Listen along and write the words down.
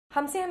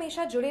हमसे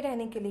हमेशा जुड़े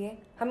रहने के लिए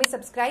हमें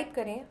सब्सक्राइब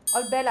करें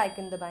और बेल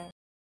आइकन दबाएं।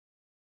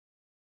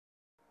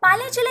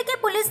 पाली जिले के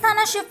पुलिस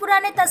थाना शिवपुरा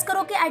ने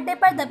तस्करों के अड्डे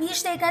पर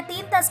दबिश देकर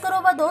 3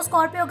 तस्करों व 2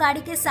 स्कॉर्पियो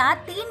गाड़ी के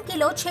साथ 3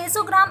 किलो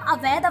 600 ग्राम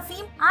अवैध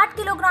अफीम, 8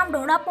 किलोग्राम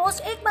डोडा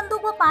पोस्ट, 1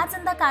 बंदूक व 5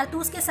 जिंदा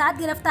कारतूस के साथ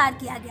गिरफ्तार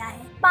किया गया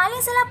है।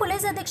 पाली जिला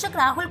पुलिस अधीक्षक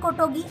राहुल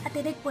कोटोगी,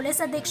 अतिरिक्त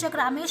पुलिस अधीक्षक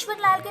रामेश्वर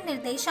लाल के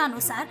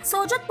निर्देशानुसार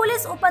सोजत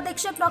पुलिस उप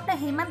अधीक्षक डॉक्टर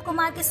हेमंत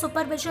कुमार के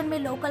सुपरविजन में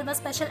लोकल व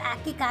स्पेशल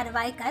एक्ट की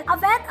कार्रवाई कर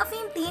अवैध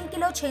अफीम 3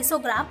 किलो 600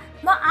 ग्राम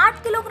व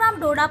 8 किलोग्राम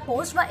डोडा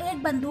पोस्ट व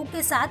 1 बंदूक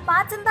के साथ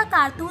 5 जिंदा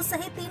कारतूस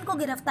सहित 3 को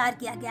गिरफ्तार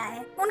किया गया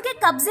है। उनके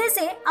कब्जे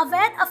से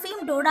अवैध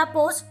अफीम, डोडा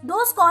पोस्ट,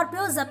 2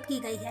 स्कॉर्पियो जब्त की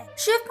गई है।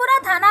 शिवपुरा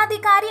थाना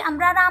अधिकारी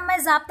अमराराम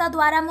में जाब्ता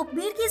द्वारा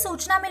मुखबिर की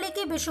सूचना मिली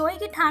कि बिशोई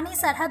की ठानी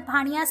सरहद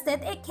भाणिया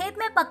स्थित एक खेत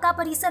में पक्का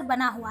परिसर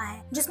बना हुआ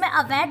है जिसमें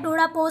अवैध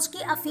डोडा पोस्ट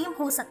की अफीम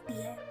हो सकती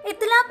है।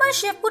 इत्तला पर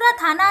शिवपुरा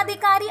थाना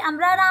अधिकारी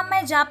अमराराम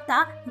में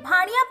जाब्ता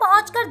भाणिया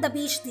पहुंचकर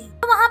दबिश दी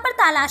तो वहां पर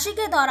तलाशी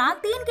के दौरान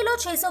 3 किलो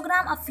 600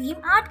 ग्राम अफीम,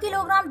 8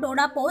 किलोग्राम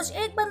डोडा पोस्ट,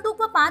 1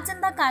 बंदूक व 5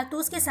 जिंदा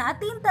कारतूस के साथ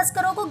 3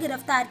 तस्करों को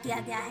गिरफ्तार किया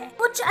गया है।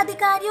 उच्च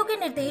अधिकारियों के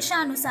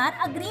निर्देशानुसार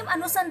अग्रिम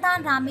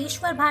अनुसंधान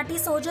रामेश्वर भाटी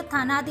सोजत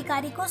थाना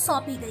अधिकारी को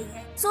सौंपी गई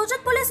है।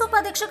 सोजत पुलिस उप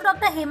अधीक्षक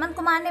डॉक्टर हेमंत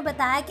कुमार ने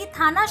बताया कि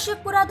थाना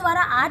शिवपुरा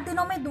द्वारा 8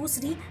 दिनों में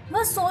दूसरी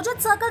व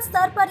सोजत सर्कल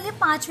स्तर पर ये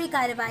 5वीं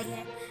कार्रवाई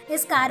है।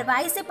 इस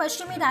कार्रवाई से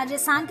पश्चिमी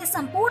राजस्थान के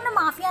संपूर्ण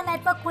माफिया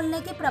नेटवर्क खुलने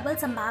की प्रबल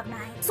संभावना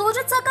है।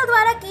 सोजत सर्कल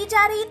द्वारा की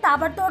जा रही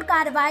ताबड़तोड़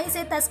कार्रवाई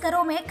से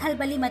तस्करों में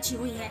खलबली मची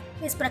हुई है।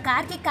 इस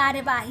प्रकार की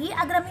कार्यवाही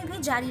अग्रमी भी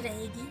जारी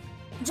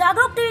रहेगी।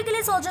 जागरूक टीवी के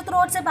लिए सोजत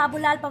रोड से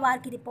बाबूलाल पवार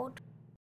की रिपोर्ट।